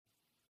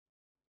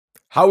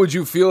How would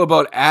you feel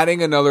about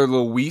adding another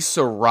Luis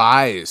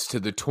Arraez to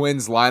the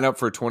Twins lineup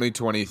for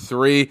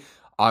 2023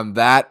 on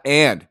that,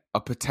 and a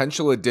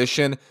potential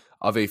addition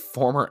of a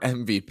former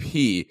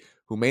MVP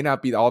who may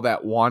not be all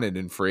that wanted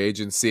in free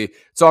agency?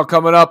 It's all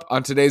coming up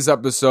on today's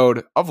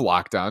episode of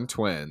Locked On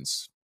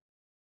Twins.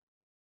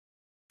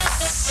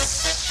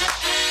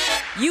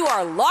 You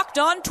are Locked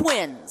On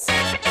Twins,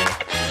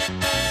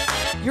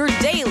 your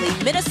daily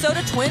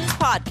Minnesota Twins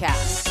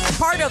podcast.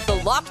 Part of the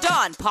Locked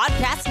On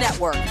Podcast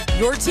Network,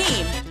 your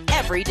team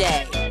every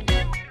day.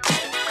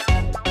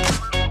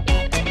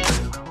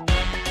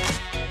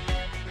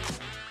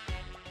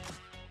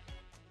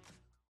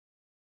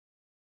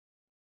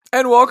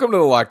 And welcome to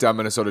the Locked On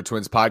Minnesota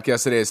Twins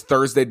podcast. Today is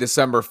Thursday,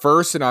 December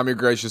 1st, and I'm your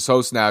gracious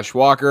host, Nash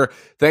Walker.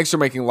 Thanks for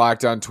making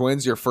Locked On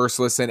Twins your first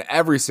listen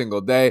every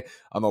single day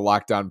on the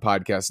Locked On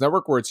Podcast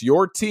Network, where it's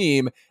your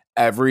team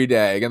every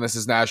day. Again, this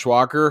is Nash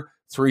Walker,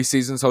 3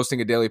 seasons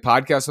hosting a daily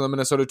podcast on the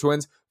Minnesota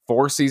Twins,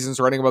 4 seasons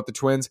writing about the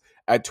Twins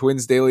at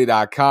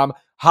twinsdaily.com.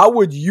 How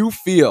would you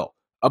feel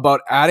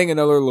about adding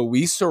another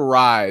Luis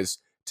Arraez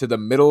to the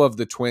middle of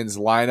the Twins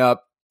lineup?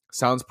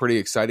 Sounds pretty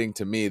exciting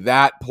to me.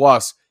 That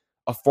plus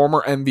a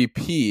former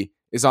MVP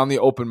is on the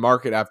open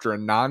market after a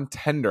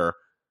non-tender.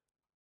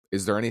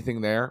 Is there anything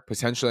there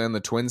potentially on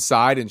the Twins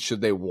side? And should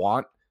they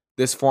want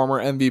this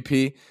former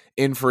MVP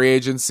in free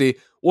agency?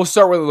 We'll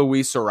start with a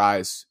Luis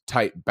Arraez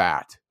type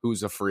bat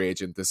who's a free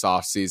agent this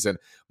offseason.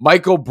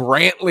 Michael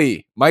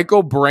Brantley.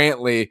 Michael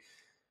Brantley,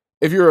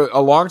 if you're a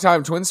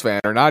longtime Twins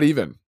fan or not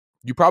even,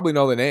 you probably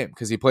know the name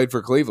because he played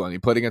for Cleveland. He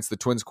played against the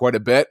Twins quite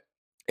a bit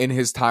in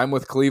his time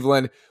with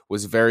Cleveland,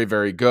 was very,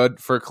 very good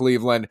for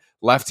Cleveland.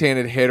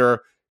 Left-handed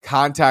hitter,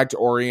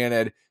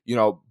 contact-oriented,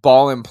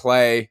 ball in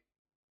play,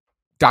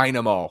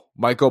 dynamo,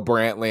 Michael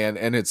Brantley,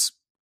 and it's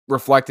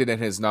reflected in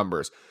his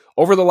numbers.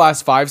 Over the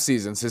last 5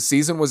 seasons, his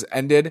season was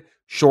ended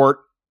short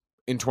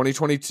in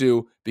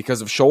 2022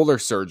 because of shoulder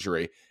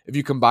surgery. If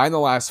you combine the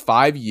last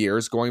 5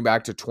 years, going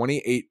back to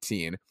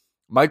 2018,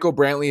 Michael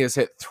Brantley has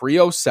hit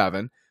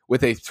 .307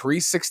 with a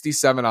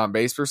 .367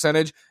 on-base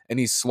percentage, and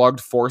he's slugged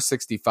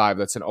 .465.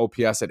 That's an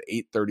OPS at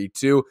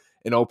 .832,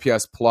 an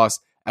OPS plus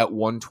at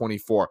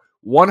 .124.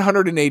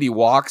 180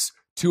 walks,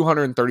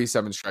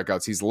 237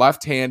 strikeouts. He's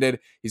left-handed.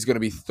 He's going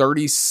to be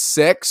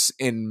 36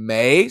 in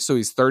May, so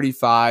he's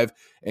 35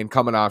 and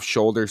coming off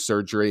shoulder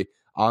surgery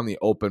on the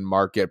open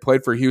market.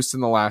 Played for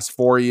Houston the last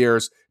 4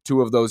 years,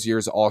 2 of those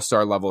years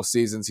all-star level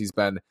seasons. He's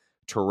been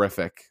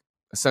terrific,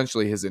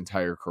 essentially his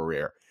entire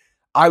career.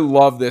 I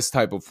love this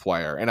type of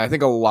player, and I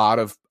think a lot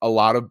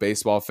of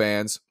baseball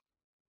fans,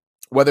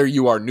 whether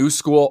you are new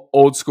school,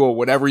 old school,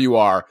 whatever you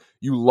are,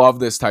 you love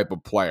this type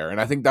of player.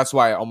 And I think that's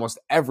why almost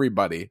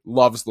everybody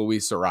loves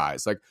Luis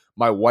Arraez. Like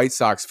my White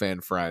Sox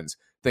fan friends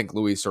think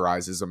Luis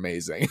Arraez is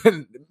amazing.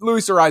 And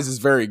Luis Arraez is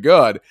very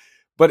good,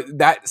 but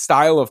that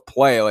style of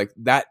play, like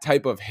that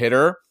type of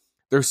hitter,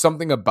 there's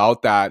something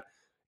about that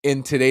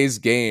in today's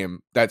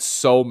game that's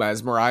so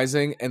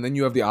mesmerizing. And then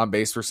you have the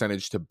on-base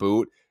percentage to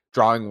boot,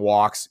 drawing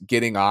walks,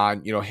 getting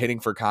on, hitting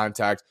for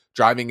contact,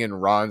 driving in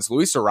runs.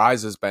 Luis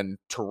Arraez has been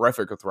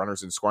terrific with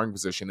runners in scoring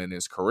position in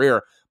his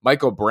career.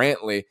 Michael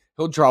Brantley,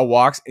 he'll draw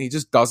walks and he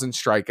just doesn't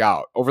strike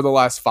out. Over the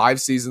last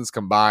 5 seasons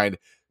combined,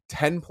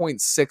 10.6%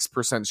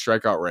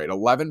 strikeout rate,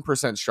 11%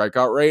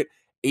 strikeout rate,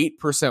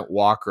 8%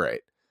 walk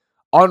rate.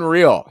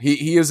 Unreal.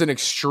 He is an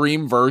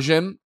extreme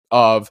version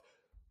of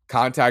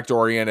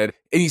contact-oriented,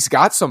 and he's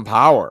got some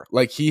power.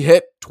 Like he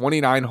hit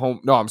 29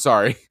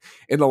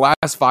 in the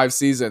last 5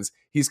 seasons,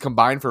 he's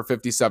combined for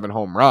 57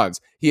 home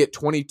runs. He hit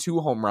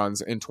 22 home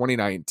runs in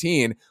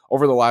 2019.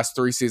 Over the last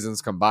 3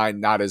 seasons combined,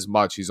 not as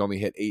much. He's only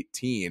hit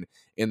 18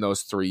 in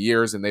those 3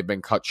 years, and they've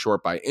been cut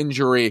short by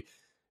injury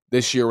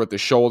this year with the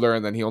shoulder,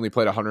 and then he only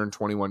played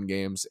 121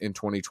 games in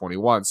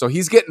 2021. So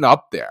he's getting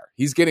up there.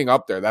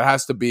 That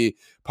has to be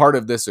part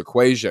of this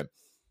equation.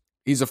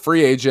 He's a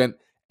free agent,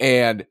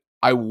 and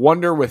I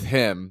wonder with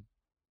him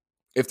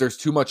if there's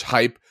too much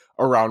hype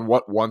around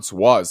what once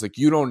was. Like,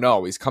 you don't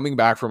know. He's coming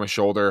back from a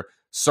shoulder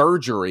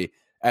surgery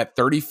at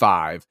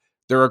 35.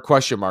 There are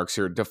question marks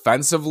here.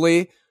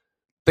 Defensively,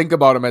 think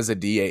about him as a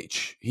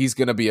DH. He's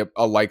going to be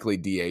a likely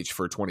DH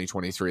for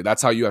 2023.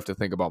 That's how you have to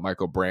think about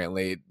Michael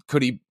Brantley.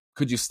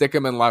 Could you stick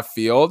him in left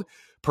field?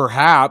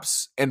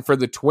 Perhaps. And for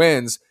the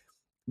Twins,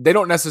 they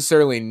don't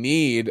necessarily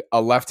need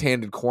a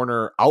left-handed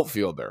corner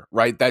outfielder,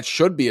 right? That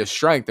should be a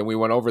strength. And we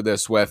went over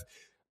this with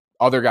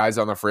other guys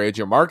on the free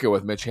agent market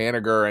with Mitch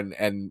Haniger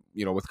and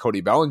with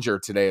Cody Bellinger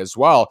today as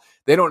well.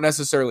 They don't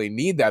necessarily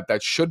need that.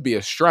 That should be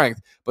a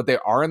strength, but they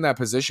are in that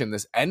position,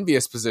 this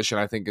envious position,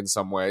 I think, in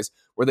some ways,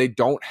 where they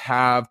don't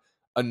have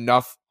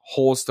enough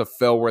holes to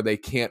fill where they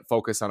can't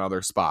focus on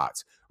other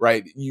spots,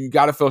 right? You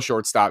got to fill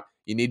shortstop.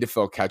 You need to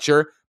fill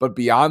catcher. But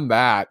beyond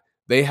that,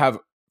 they have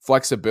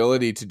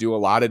flexibility to do a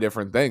lot of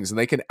different things, and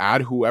they can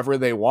add whoever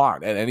they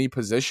want at any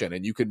position,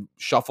 and you can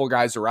shuffle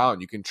guys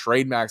around. You can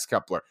trade Max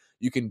Kepler.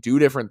 You can do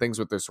different things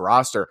with this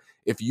roster.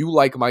 If you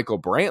like Michael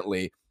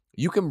Brantley,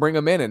 you can bring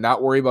him in and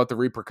not worry about the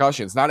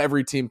repercussions. Not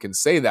every team can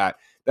say that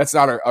That's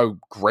not a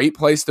great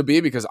place to be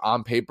because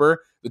on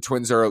paper, the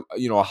Twins are,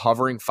 a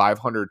hovering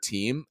 500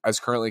 team as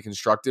currently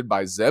constructed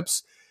by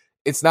Zips.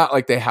 It's not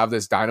like they have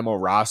this dynamo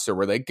roster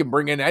where they can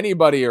bring in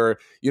anybody or,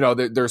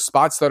 there's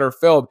spots that are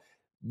filled.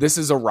 This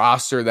is a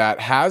roster that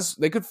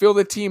they could fill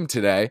the team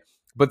today,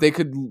 but they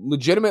could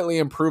legitimately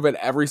improve at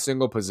every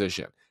single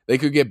position. They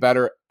could get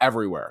better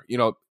everywhere,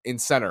 in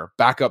center,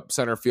 backup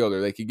center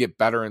fielder. They could get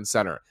better in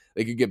center.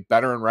 They could get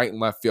better in right and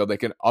left field. They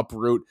can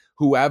uproot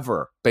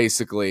whoever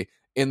basically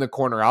in the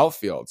corner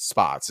outfield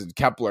spots. And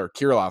Kepler,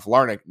 Kirilloff,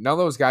 Larnach, none of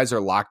those guys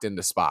are locked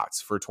into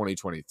spots for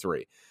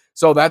 2023.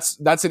 So that's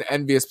an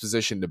envious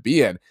position to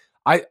be in.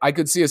 I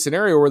could see a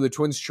scenario where the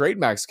Twins trade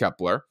Max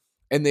Kepler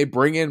and they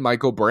bring in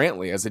Michael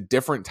Brantley as a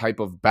different type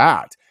of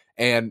bat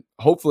and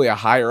hopefully a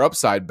higher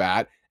upside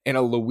bat and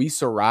a Luis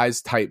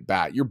Arraez type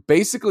bat. You're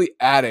basically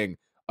adding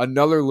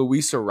another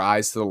Luis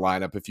Arraez to the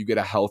lineup if you get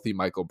a healthy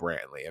Michael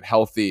Brantley and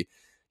healthy.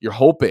 You're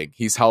hoping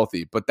he's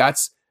healthy, but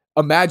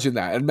imagine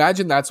that.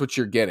 Imagine that's what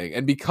you're getting.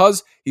 And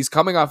because he's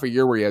coming off a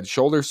year where he had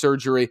shoulder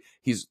surgery,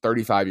 he's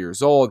 35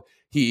 years old.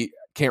 He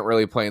can't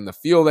really play in the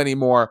field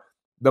anymore.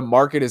 The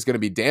market is going to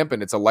be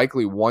dampened. It's a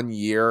likely 1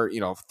 year,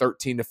 $13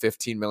 to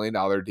 $15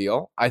 million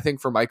deal, I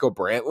think, for Michael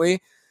Brantley.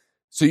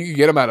 So you can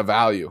get him at a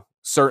value,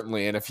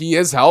 certainly. And if he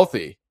is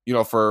healthy,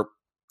 for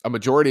a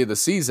majority of the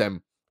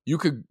season, you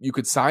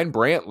could sign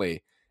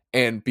Brantley.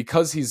 And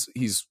because his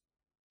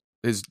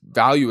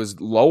value is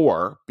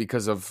lower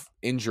because of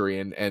injury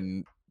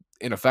and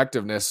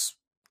ineffectiveness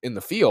in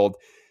the field,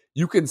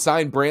 you can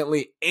sign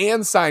Brantley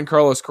and sign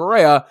Carlos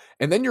Correa,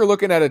 and then you're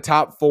looking at a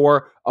top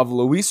four of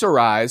Luis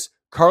Arraez,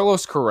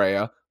 Carlos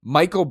Correa,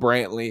 Michael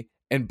Brantley,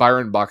 and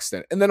Byron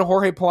Buxton, and then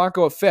Jorge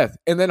Polanco at fifth,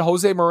 and then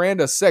Jose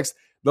Miranda sixth.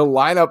 The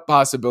lineup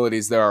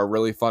possibilities there are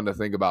really fun to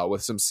think about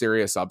with some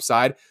serious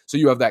upside. So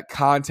you have that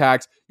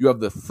contact, you have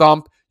the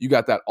thump, you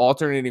got that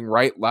alternating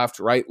right,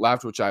 left,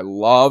 which I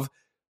love.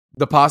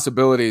 The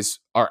possibilities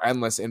are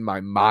endless in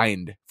my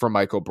mind for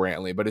Michael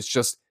Brantley, but it's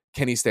just,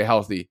 can he stay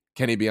healthy?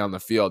 Can he be on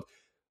the field?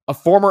 A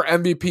former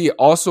MVP,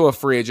 also a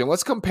free agent.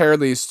 Let's compare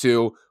these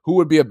two. Who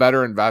would be a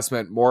better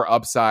investment, more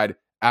upside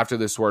after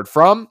this word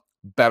from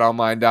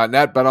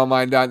betonline.net.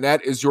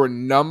 Betonline.net is your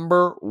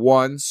number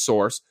one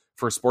source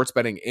for sports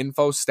betting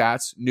info,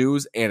 stats,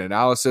 news, and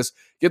analysis.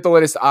 Get the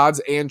latest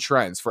odds and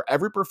trends for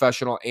every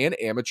professional and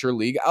amateur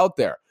league out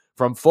there.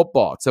 From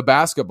football to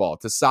basketball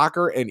to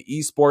soccer and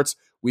esports,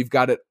 we've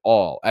got it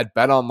all at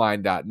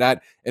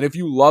betonline.net. And if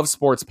you love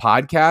sports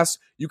podcasts,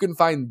 you can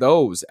find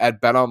those at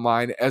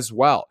BetOnline as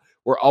well.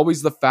 We're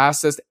always the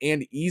fastest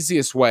and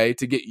easiest way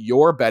to get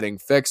your betting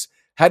fix.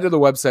 Head to the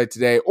website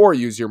today or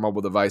use your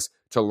mobile device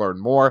to learn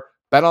more.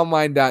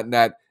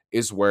 BetOnline.net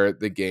is where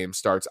the game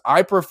starts.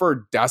 I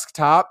prefer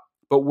desktop,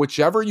 but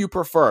whichever you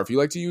prefer. If you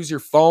like to use your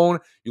phone,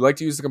 you like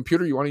to use the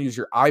computer, you want to use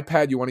your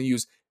iPad, you want to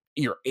use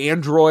your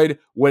Android,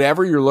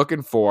 whatever you're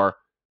looking for,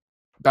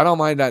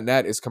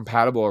 BetOnline.net is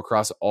compatible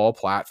across all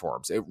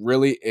platforms. It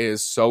really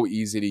is so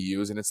easy to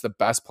use, and it's the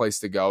best place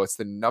to go. It's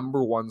the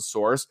number one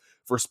source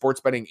for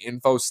sports betting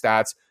info,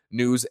 stats,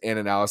 news, and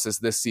analysis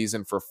this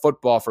season for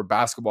football, for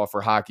basketball,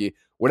 for hockey.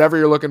 Whatever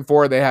you're looking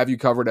for, they have you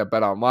covered at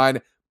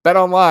BetOnline.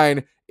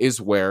 BetOnline is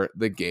where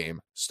the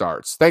game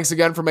starts. Thanks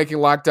again for making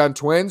Locked On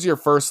Twins your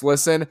first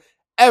listen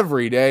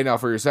every day. Now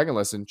for your second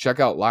listen, check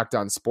out Locked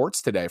On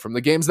Sports today. From the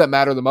games that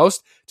matter the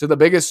most to the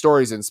biggest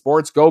stories in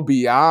sports, go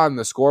beyond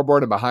the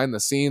scoreboard and behind the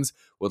scenes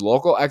with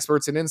local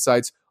experts and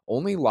insights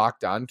only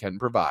Locked On can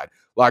provide.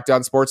 Locked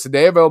On Sports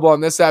today, available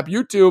on this app,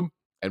 YouTube,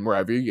 and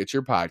wherever you get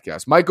your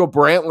podcast. Michael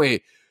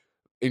Brantley,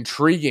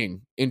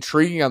 intriguing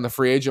on the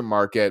free agent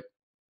market.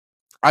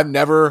 I've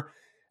never,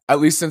 at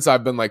least since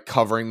I've been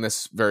covering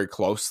this very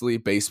closely,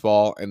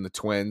 baseball and the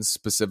Twins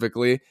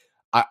specifically,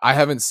 I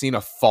haven't seen a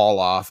fall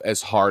off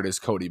as hard as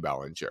Cody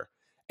Bellinger.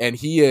 And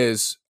he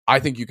is, I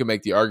think you can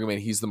make the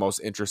argument, he's the most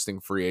interesting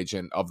free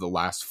agent of the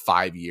last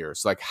 5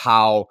 years.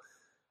 How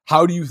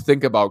do you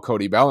think about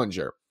Cody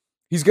Bellinger?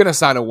 He's going to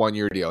sign a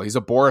 1-year deal. He's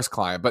a Boris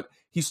client, but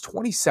he's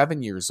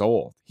 27 years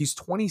old. He's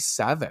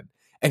 27.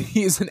 And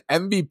he is an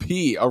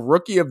MVP, a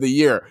rookie of the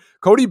year.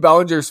 Cody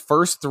Bellinger's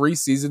first 3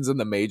 seasons in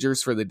the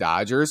majors for the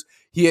Dodgers,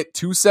 he hit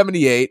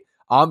 .278,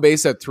 on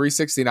base at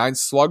 .369,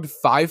 slugged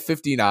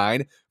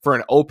 .559 for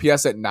an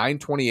OPS at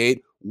 .928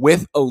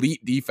 with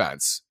elite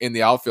defense in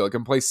the outfield.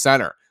 Can play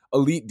center,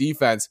 elite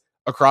defense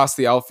across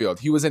the outfield.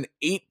 He was an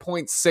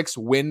 8.6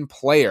 win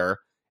player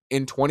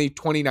in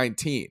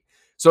 2019.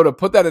 So to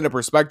put that into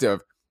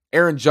perspective,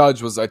 Aaron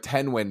Judge was a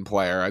 10-win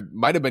player. It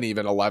might have been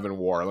even 11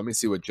 WAR. Let me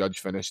see what Judge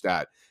finished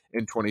at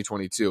in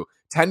 2022.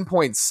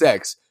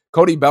 10.6.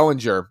 Cody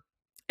Bellinger,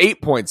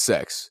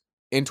 8.6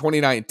 in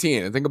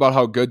 2019. And think about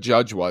how good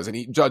Judge was.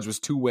 And Judge was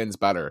 2 wins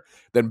better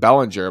than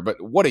Bellinger.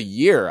 But what a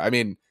year. I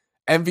mean,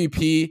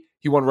 MVP,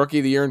 he won Rookie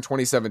of the Year in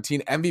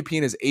 2017. MVP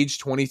in his age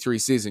 23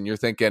 season. You're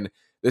thinking,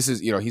 this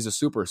is, he's a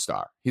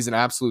superstar. He's an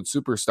absolute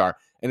superstar.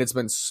 And it's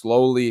been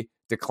slowly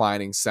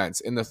declining since.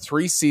 In the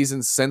 3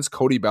 seasons since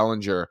Cody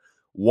Bellinger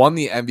won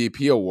the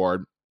MVP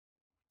award,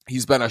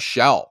 he's been a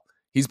shell.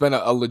 He's been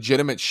a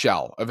legitimate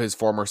shell of his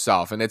former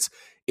self. And it's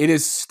It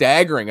is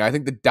staggering. I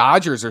think the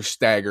Dodgers are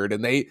staggered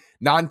and they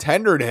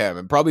non-tendered him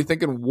and probably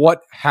thinking,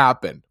 what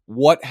happened?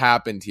 What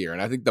happened here?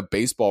 And I think the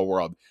baseball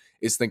world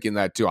is thinking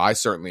that too. I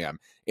certainly am.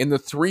 In the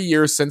 3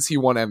 years since he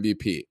won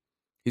MVP,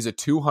 he's a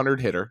 200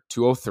 hitter,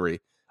 203.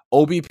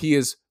 OBP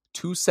is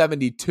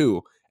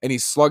 272, and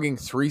he's slugging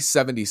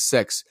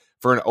 376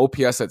 for an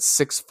OPS at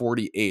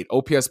 648,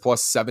 OPS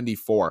plus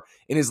 74.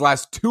 In his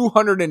last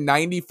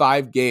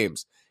 295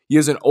 games, he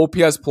has an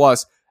OPS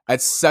plus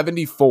at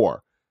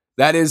 74.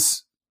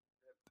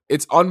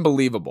 It's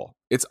unbelievable.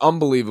 It's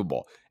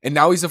unbelievable. And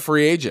now he's a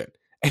free agent.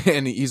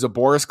 And he's a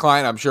Boras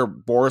client. I'm sure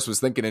Boras was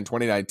thinking in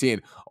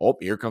 2019, oh,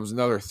 here comes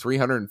another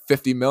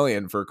 $350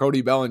 million for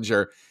Cody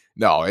Bellinger.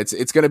 No, it's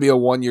going to be a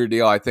 1-year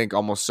deal. I think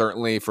almost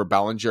certainly for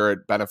Bellinger,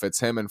 it benefits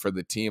him and for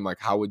the team.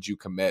 Like, how would you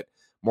commit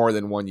more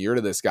than 1 year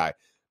to this guy?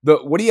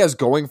 What he has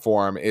going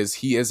for him is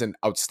he is an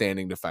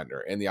outstanding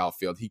defender in the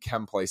outfield. He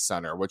can play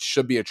center, which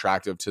should be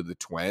attractive to the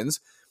Twins.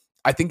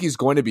 I think he's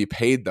going to be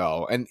paid,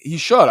 though, and he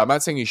should. I'm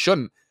not saying he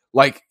shouldn't.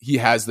 Like, he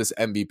has this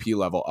MVP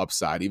level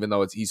upside, even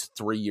though he's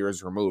 3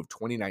 years removed.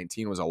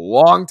 2019 was a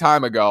long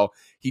time ago.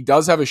 He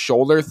does have a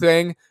shoulder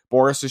thing.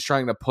 Boras is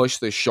trying to push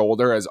the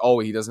shoulder as,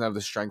 he doesn't have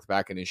the strength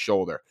back in his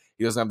shoulder.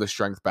 He doesn't have the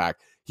strength back.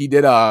 He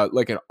did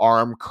like an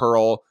arm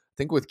curl, I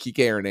think with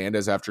Kike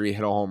Hernandez after he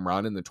hit a home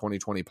run in the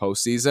 2020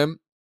 postseason,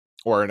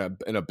 or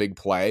in a big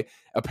play.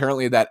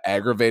 Apparently that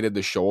aggravated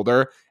the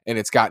shoulder, and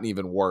it's gotten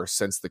even worse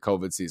since the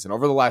COVID season.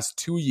 Over the last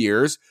 2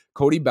 years,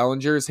 Cody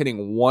Bellinger is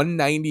hitting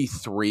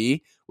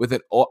 193 with an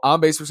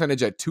on-base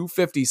percentage at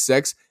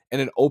 256 and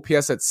an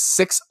OPS at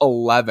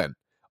 611.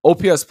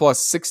 OPS plus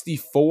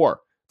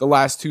 64 the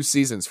last 2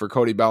 seasons for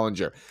Cody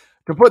Bellinger.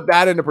 To put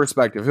that into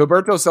perspective,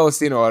 Gilberto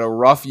Celestino had a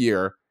rough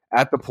year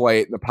at the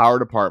plate in the power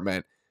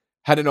department,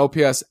 had an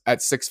OPS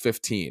at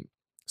 615.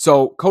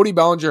 So Cody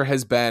Bellinger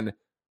has been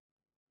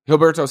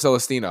Gilberto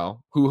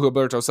Celestino, who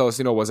Gilberto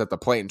Celestino was at the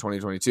plate in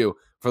 2022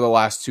 for the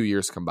last 2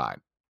 years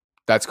combined.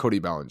 That's Cody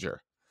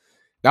Bellinger.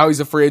 Now he's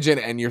a free agent,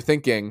 and you're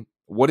thinking,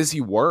 what is he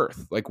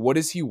worth? Like, what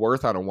is he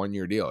worth on a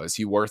 1-year deal? Is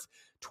he worth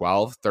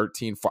 12,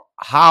 13?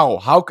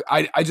 How?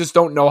 I just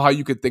don't know how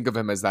you could think of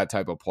him as that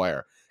type of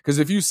player. Because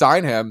if you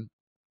sign him,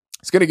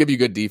 he's going to give you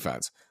good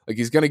defense. Like,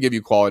 he's going to give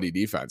you quality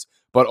defense.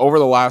 But over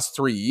the last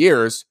 3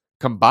 years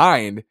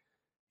combined,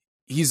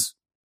 he's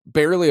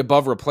barely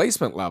above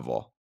replacement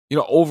level.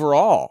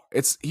 Overall,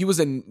 he was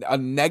a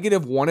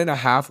negative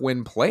 1.5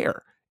 win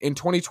player in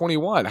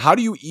 2021. How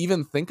do you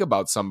even think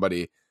about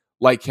somebody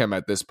like him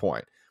at this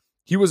point?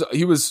 He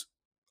was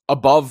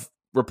above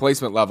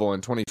replacement level in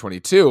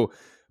 2022,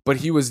 but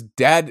he was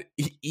dead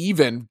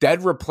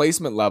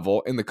replacement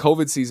level in the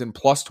COVID season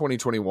plus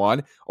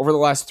 2021. Over the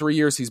last 3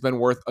 years, he's been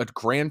worth a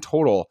grand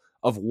total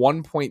of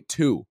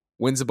 1.2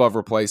 wins above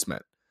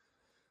replacement.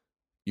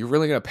 You're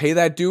really going to pay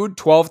that dude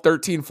 12,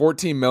 13,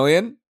 14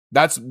 million?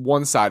 That's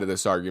one side of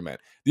this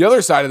argument. The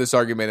other side of this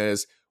argument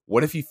is,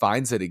 what if he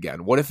finds it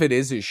again? What if it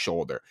is his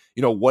shoulder?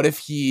 What if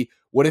he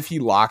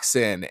locks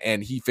in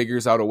and he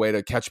figures out a way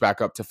to catch back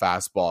up to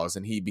fastballs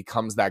and he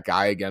becomes that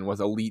guy again with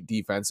elite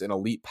defense and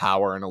elite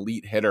power and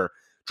elite hitter,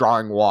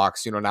 drawing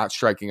walks, not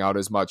striking out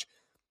as much?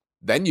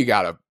 Then you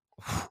got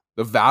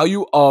the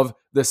value of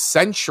the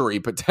century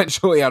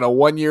potentially on a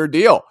 1-year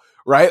deal,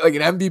 right? Like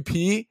an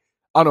MVP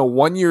on a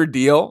 1-year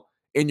deal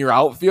in your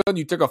outfield, and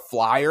you took a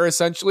flyer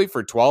essentially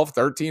for 12,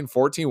 13,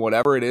 14,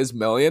 whatever it is,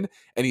 million,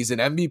 and he's an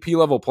MVP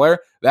level player,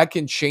 that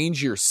can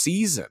change your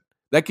season.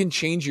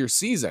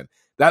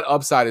 That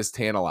upside is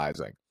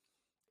tantalizing.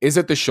 Is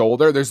it the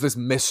shoulder? There's this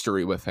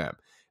mystery with him.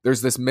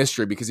 There's this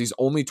mystery because he's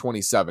only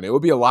 27. It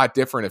would be a lot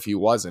different if he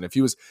wasn't. If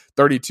he was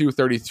 32,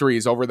 33,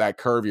 he's over that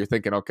curve, you're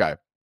thinking, okay,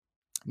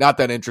 not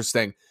that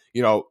interesting.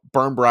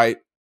 Burn bright,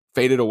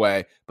 faded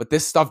away. But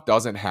this stuff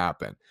doesn't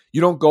happen. You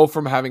don't go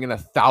from having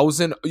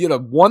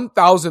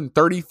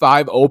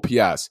 1,035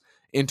 OPS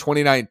in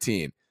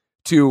 2019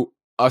 to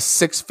a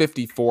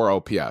 654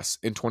 OPS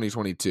in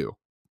 2022.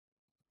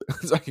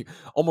 It's like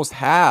almost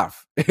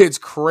half. It's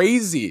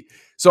crazy.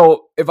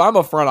 So if I'm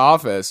a front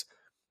office,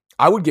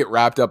 I would get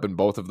wrapped up in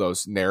both of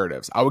those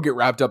narratives. I would get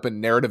wrapped up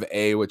in narrative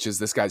A, which is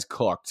this guy's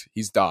cooked.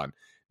 He's done.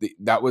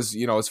 That was,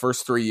 his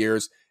first 3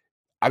 years.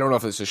 I don't know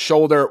if it's his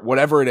shoulder,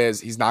 whatever it is.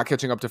 He's not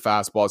catching up to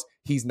fastballs.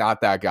 He's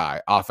not that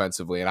guy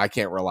offensively, and I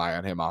can't rely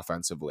on him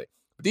offensively.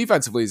 But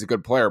defensively, he's a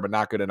good player, but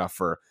not good enough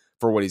for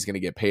what he's going to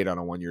get paid on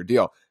a 1-year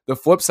deal. The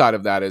flip side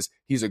of that is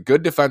he's a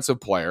good defensive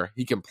player.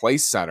 He can play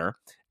center,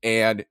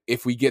 and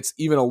if he gets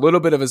even a little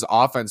bit of his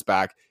offense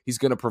back, he's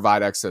going to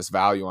provide excess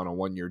value on a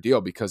 1-year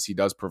deal because he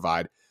does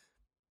provide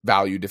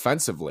value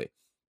defensively.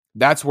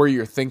 That's where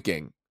you're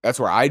thinking. That's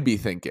where I'd be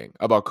thinking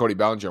about Cody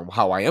Bellinger and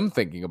how I am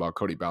thinking about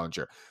Cody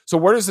Bellinger. So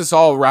where does this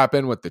all wrap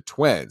in with the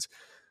Twins?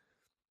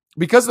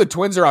 Because the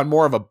Twins are on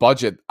more of a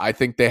budget, I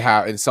think they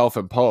have, and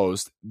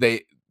self-imposed,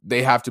 they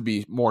have to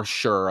be more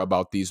sure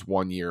about these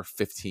 1-year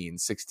 15,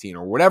 16,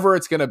 or whatever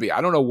it's going to be. I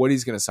don't know what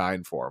he's going to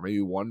sign for.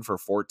 Maybe 1 for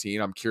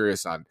 14. I'm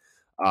curious on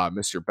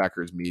Mr.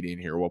 Becker's meeting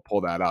here. We'll pull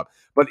that up.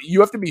 But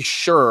you have to be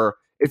sure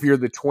if you're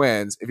the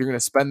Twins, if you're going to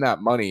spend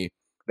that money,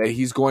 that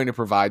he's going to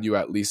provide you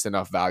at least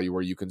enough value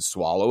where you can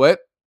swallow it.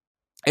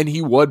 And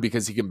he would,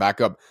 because he can back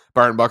up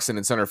Byron Buxton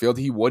in center field.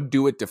 He would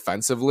do it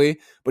defensively,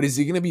 but is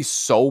he going to be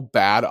so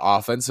bad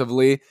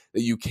offensively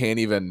that you can't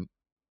even,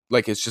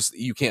 like, it's just,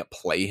 you can't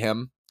play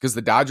him? Because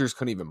the Dodgers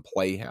couldn't even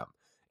play him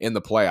in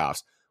the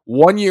playoffs.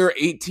 1 year,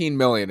 $18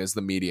 million is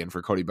the median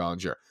for Cody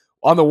Bellinger.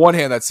 On the one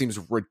hand, that seems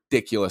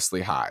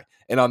ridiculously high.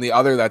 And on the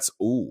other, that's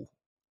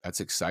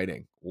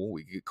exciting.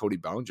 We get Cody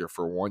Bellinger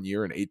for 1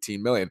 year and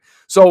 $18 million.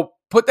 So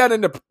put that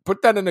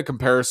into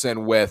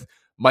comparison with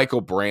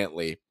Michael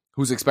Brantley,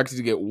 who's expected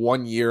to get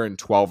 1 year and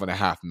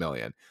 $12.5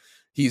 million.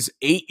 He's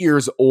 8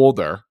 years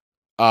older,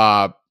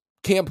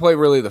 can't play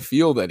really the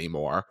field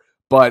anymore,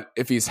 but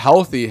if he's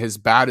healthy, his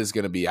bat is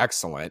going to be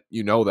excellent.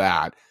 You know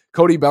that.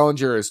 Cody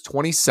Bellinger is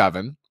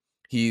 27.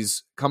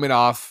 He's coming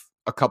off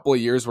a couple of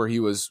years where he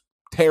was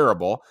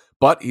terrible,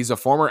 but he's a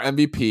former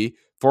MVP,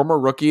 former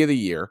Rookie of the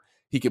Year.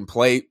 He can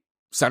play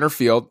center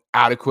field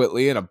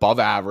adequately and above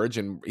average,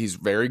 and he's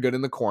very good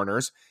in the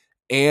corners.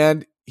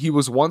 And he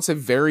was once a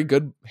very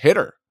good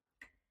hitter.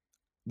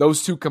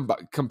 Those two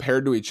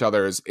compared to each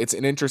other, it's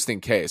an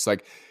interesting case.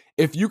 Like,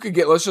 if you could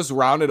get, let's just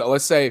round it,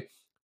 let's say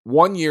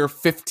 1 year,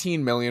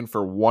 $15 million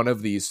for one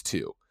of these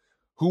two.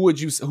 Who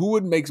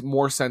would make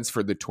more sense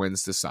for the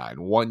Twins to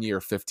sign? 1 year,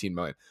 $15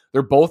 million.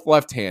 They're both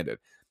left-handed.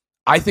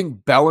 I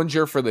think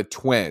Bellinger for the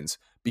Twins,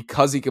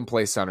 because he can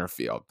play center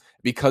field,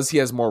 because he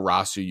has more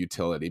roster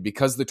utility,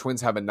 because the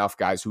Twins have enough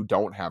guys who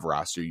don't have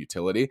roster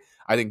utility.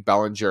 I think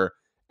Bellinger,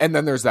 and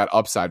then there's that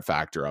upside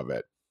factor of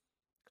it.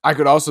 I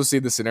could also see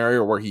the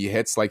scenario where he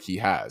hits like he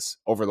has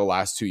over the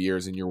last 2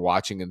 years, and you're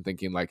watching and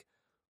thinking, like,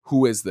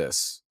 who is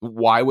this?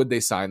 Why would they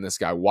sign this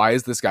guy? Why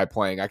is this guy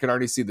playing? I can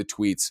already see the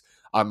tweets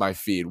on my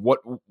feed. What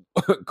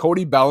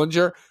Cody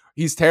Bellinger?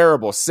 He's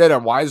terrible. Sit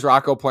him. Why is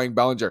Rocco playing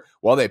Bellinger?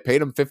 Well, they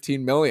paid him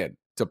 $15 million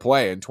to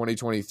play in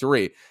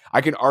 2023.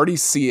 I can already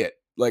see it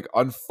like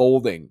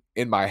unfolding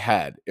in my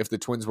head if the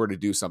Twins were to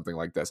do something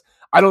like this.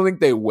 I don't think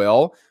they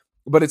will,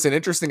 but it's an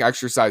interesting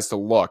exercise to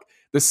look.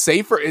 The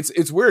safer,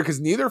 it's weird because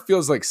neither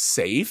feels like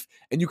safe,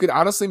 and you could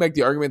honestly make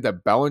the argument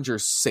that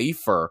Bellinger's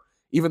safer,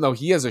 even though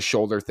he has a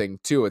shoulder thing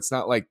too. It's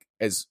not like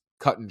as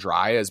cut and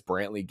dry as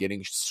Brantley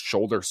getting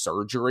shoulder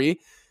surgery.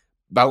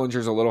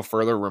 Bellinger's a little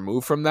further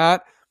removed from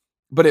that,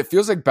 but it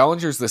feels like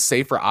Bellinger's the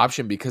safer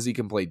option because he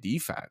can play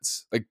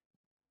defense. Like,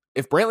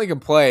 if Brantley can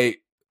play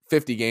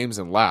 50 games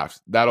and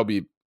left, that'll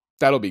be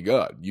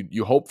good.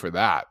 You hope for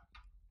that.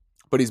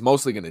 But he's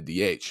mostly going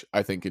to DH,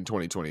 I think, in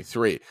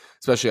 2023,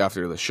 especially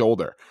after the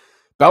shoulder.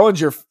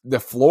 Bellinger, the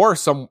floor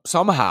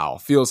somehow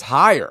feels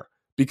higher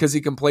because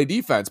he can play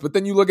defense. But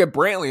then you look at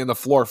Brantley and the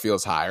floor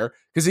feels higher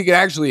because he can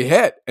actually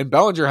hit. And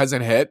Bellinger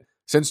hasn't hit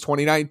since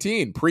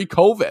 2019,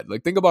 pre-COVID.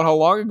 Like, think about how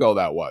long ago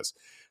that was.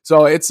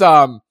 So it's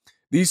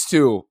these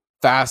two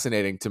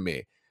fascinating to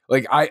me.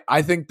 Like,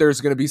 I think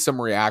there's going to be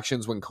some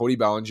reactions when Cody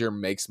Bellinger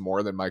makes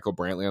more than Michael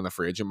Brantley on the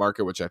free agent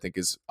market, which I think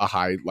is a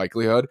high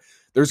likelihood.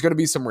 There's going to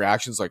be some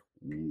reactions like,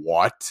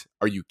 what?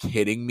 Are you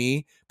kidding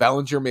me?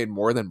 Bellinger made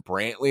more than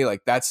Brantley?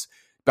 Like,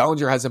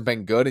 Bellinger hasn't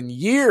been good in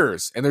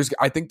years. And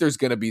I think there's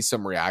going to be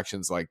some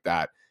reactions like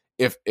that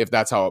if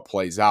that's how it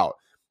plays out.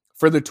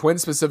 For the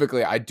Twins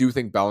specifically, I do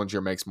think Bellinger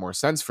makes more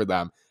sense for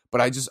them,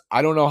 but I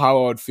don't know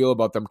how I would feel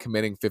about them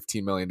committing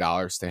 $15 million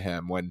to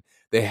him when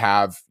they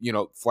have,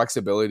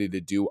 flexibility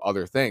to do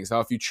other things. Now,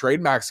 if you trade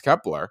Max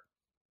Kepler,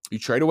 you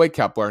trade away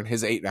Kepler and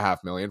his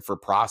 $8.5 million for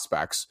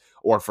prospects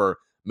or for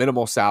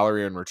minimal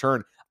salary in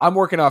return, I'm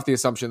working off the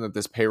assumption that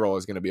this payroll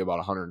is going to be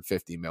about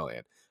 $150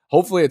 million.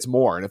 Hopefully it's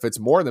more. And if it's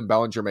more, then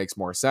Bellinger makes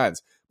more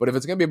sense. But if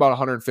it's going to be about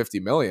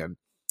 $150 million,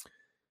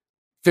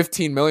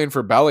 $15 million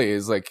for Belly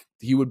is like,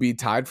 he would be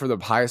tied for the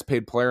highest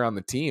paid player on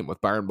the team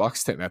with Byron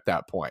Buxton at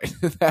that point.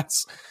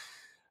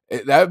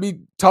 That would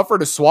be tougher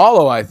to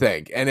swallow, I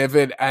think. And if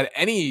it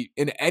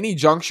in any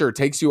juncture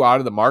takes you out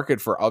of the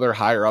market for other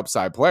higher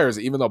upside players,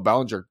 even though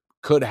Bellinger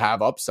could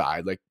have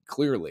upside, like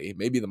clearly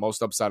maybe the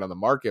most upside on the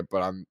market,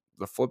 but on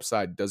the flip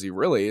side, does he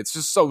really? It's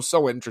just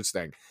so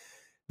interesting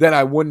that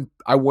I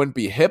wouldn't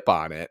be hip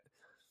on it.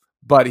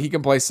 But he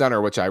can play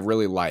center, which I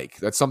really like.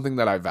 That's something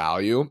that I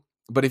value.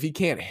 But if he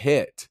can't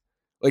hit,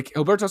 like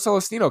Gilberto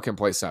Celestino can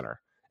play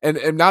center,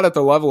 and not at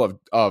the level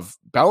of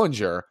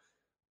Bellinger,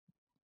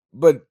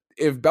 but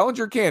if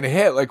Bellinger can't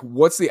hit, like,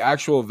 what's the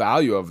actual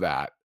value of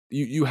that?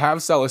 You have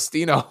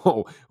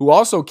Celestino who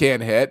also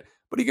can't hit,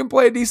 but he can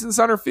play a decent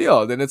center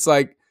field. And it's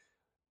like,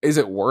 is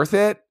it worth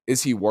it?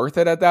 Is he worth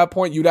it at that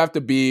point? You'd have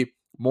to be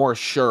more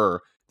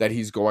sure that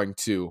he's going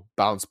to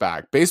bounce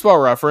back. Baseball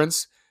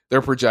Reference,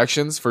 their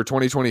projections for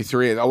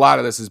 2023, and a lot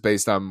of this is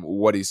based on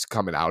what he's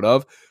coming out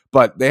of,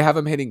 but they have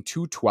him hitting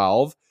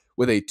 .212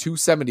 with a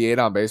 .278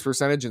 on base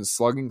percentage and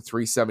slugging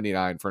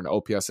 .379 for an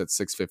OPS at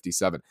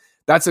 .657.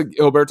 That's a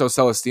Gilberto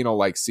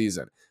Celestino-like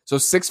season. So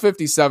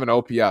 .657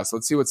 OPS.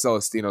 Let's see what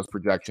Celestino's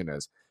projection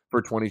is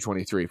for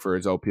 2023 for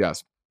his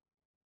OPS.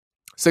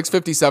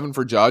 .657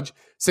 for Judge,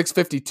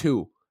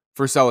 .652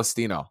 for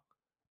Celestino.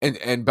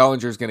 And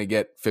Bellinger's going to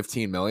get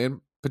 $15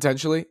 million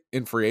potentially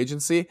in free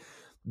agency.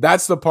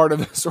 That's the part of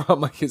this where I'm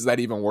like, is that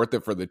even worth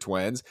it for the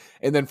Twins?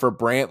 And then for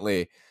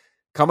Brantley,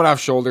 coming off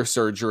shoulder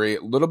surgery,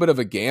 a little bit of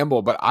a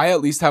gamble, but I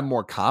at least have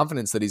more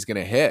confidence that he's going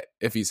to hit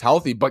if he's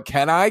healthy. But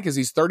can I? Because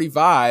he's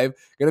 35,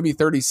 going to be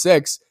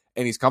 36,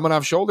 and he's coming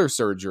off shoulder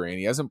surgery, and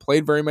he hasn't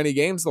played very many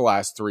games the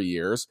last 3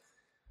 years.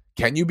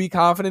 Can you be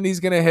confident he's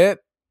going to hit?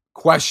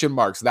 Question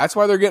marks. That's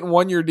why they're getting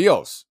 1-year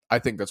deals. I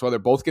think that's why they're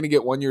both going to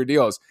get 1-year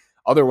deals.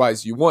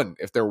 Otherwise, you wouldn't.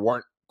 If there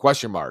weren't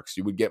question marks,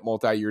 you would get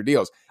multi-year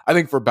deals. I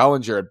think for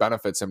Bellinger, it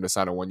benefits him to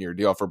sign a 1-year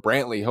deal. For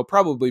Brantley, he'll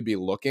probably be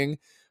looking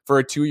for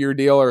a 2-year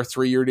deal or a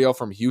 3-year deal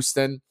from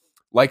Houston.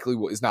 Likely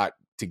is not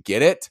to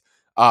get it.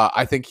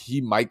 I think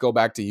he might go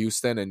back to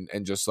Houston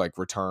and just like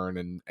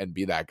return and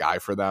be that guy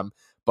for them.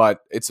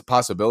 But it's a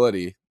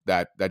possibility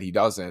that he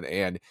doesn't.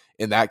 And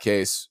in that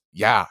case,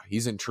 yeah,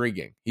 he's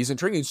intriguing. He's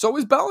intriguing. So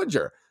is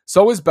Bellinger.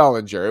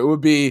 It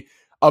would be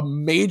a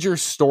major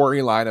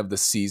storyline of the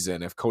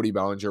season if Cody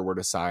Bellinger were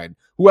to sign.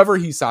 Whoever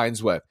he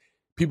signs with,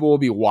 people will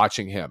be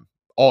watching him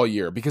all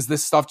year because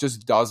this stuff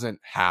just doesn't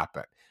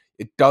happen.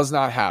 It does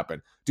not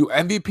happen. Do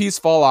MVPs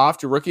fall off?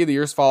 Do Rookie of the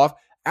Years fall off?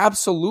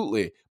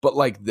 Absolutely. But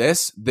like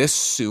this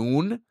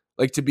soon,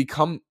 like to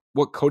become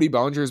what Cody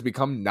Bellinger has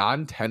become,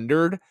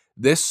 non-tendered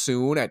this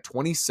soon at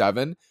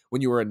 27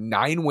 when you were a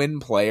 9-win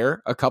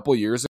player a couple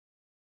years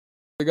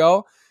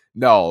ago.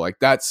 No, like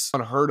that's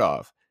unheard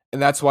of.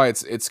 And that's why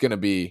it's going to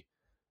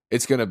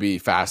be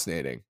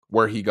fascinating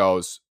where he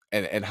goes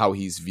and how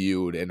he's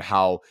viewed and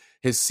how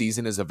his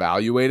season is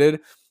evaluated.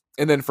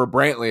 And then for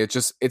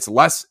Brantley, it's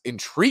less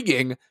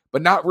intriguing,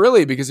 but not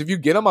really, because if you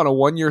get him on a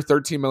 1-year,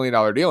 $13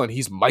 million deal and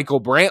he's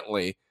Michael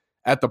Brantley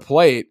at the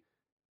plate,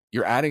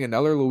 you're adding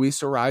another Luis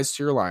Arraez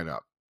to your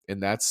lineup.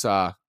 And that's,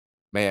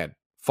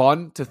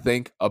 fun to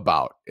think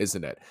about,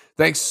 isn't it?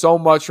 Thanks so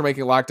much for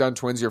making Locked On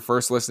Twins your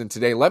first listen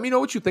today. Let me know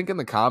what you think in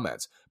the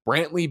comments.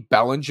 Brantley,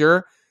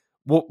 Bellinger.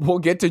 We'll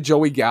get to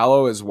Joey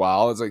Gallo as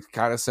well. It's like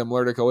kind of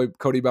similar to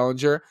Cody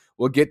Bellinger.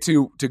 We'll get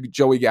to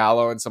Joey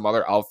Gallo and some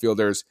other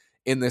outfielders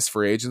in this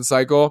free agent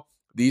cycle.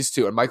 These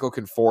two and Michael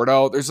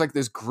Conforto. There's like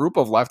this group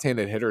of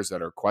left-handed hitters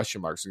that are question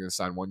marks are going to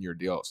sign 1-year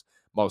deals,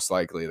 most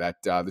likely,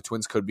 that the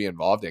Twins could be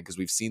involved in because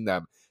we've seen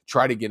them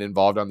try to get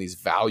involved on these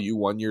value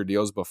 1-year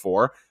deals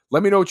before.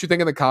 Let me know what you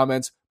think in the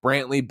comments.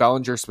 Brantley,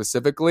 Bellinger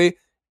specifically.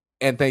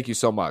 And thank you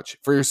so much.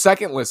 For your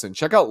second listen,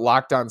 check out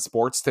Locked On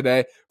Sports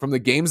today. From the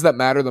games that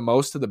matter the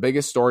most to the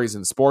biggest stories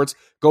in sports,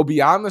 go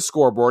beyond the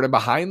scoreboard and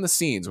behind the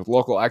scenes with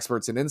local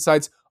experts and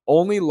insights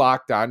only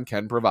Locked On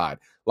can provide.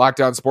 Locked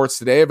On Sports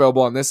today,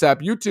 available on this app,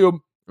 YouTube,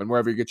 and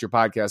wherever you get your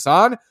podcasts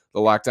on. The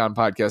Locked On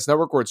Podcast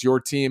Network, where it's your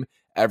team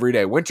every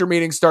day. Winter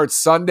meeting starts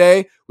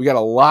Sunday. We got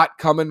a lot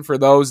coming for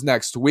those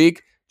next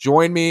week.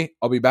 Join me.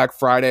 I'll be back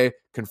Friday.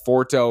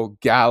 Conforto,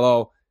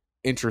 Gallo.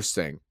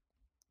 Interesting.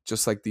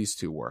 Just like these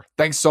two were.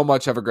 Thanks so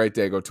much. Have a great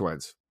day. Go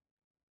Twins.